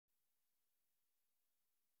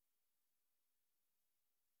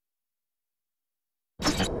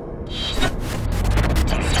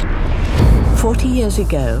40 years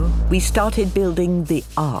ago, we started building the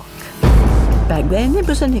Ark. Back then, it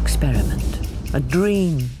was an experiment, a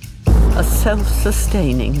dream, a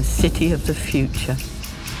self-sustaining city of the future.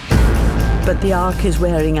 But the Ark is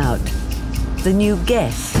wearing out. The new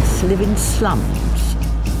guests live in slums,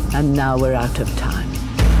 and now we're out of time.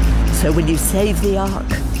 So will you save the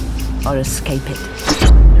Ark or escape it?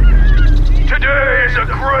 Today is a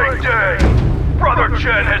great day! Brother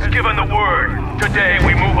Chen has given the word. Today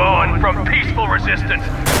we move on from peaceful resistance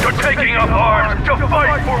to taking up arms to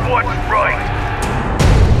fight for what's right.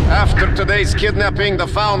 After today's kidnapping, the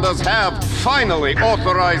Founders have finally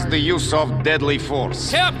authorized the use of deadly force.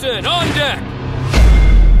 Captain, on deck!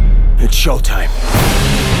 It's showtime.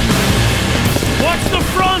 Watch the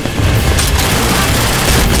front!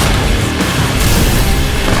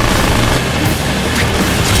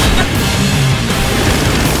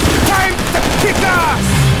 Time to kick ass!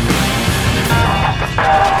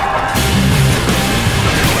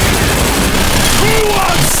 Who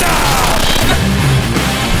wants some?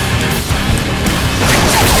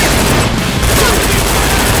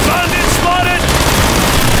 Bandit spotted!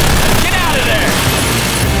 Get out of there!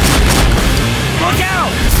 Look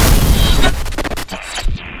out!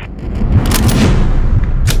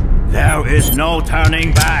 There is no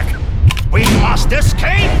turning back. We must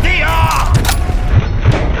escape the Ark!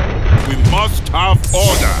 We must have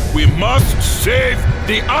order. We must save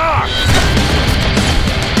the Ark!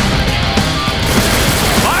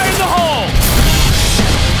 Fire in the hole!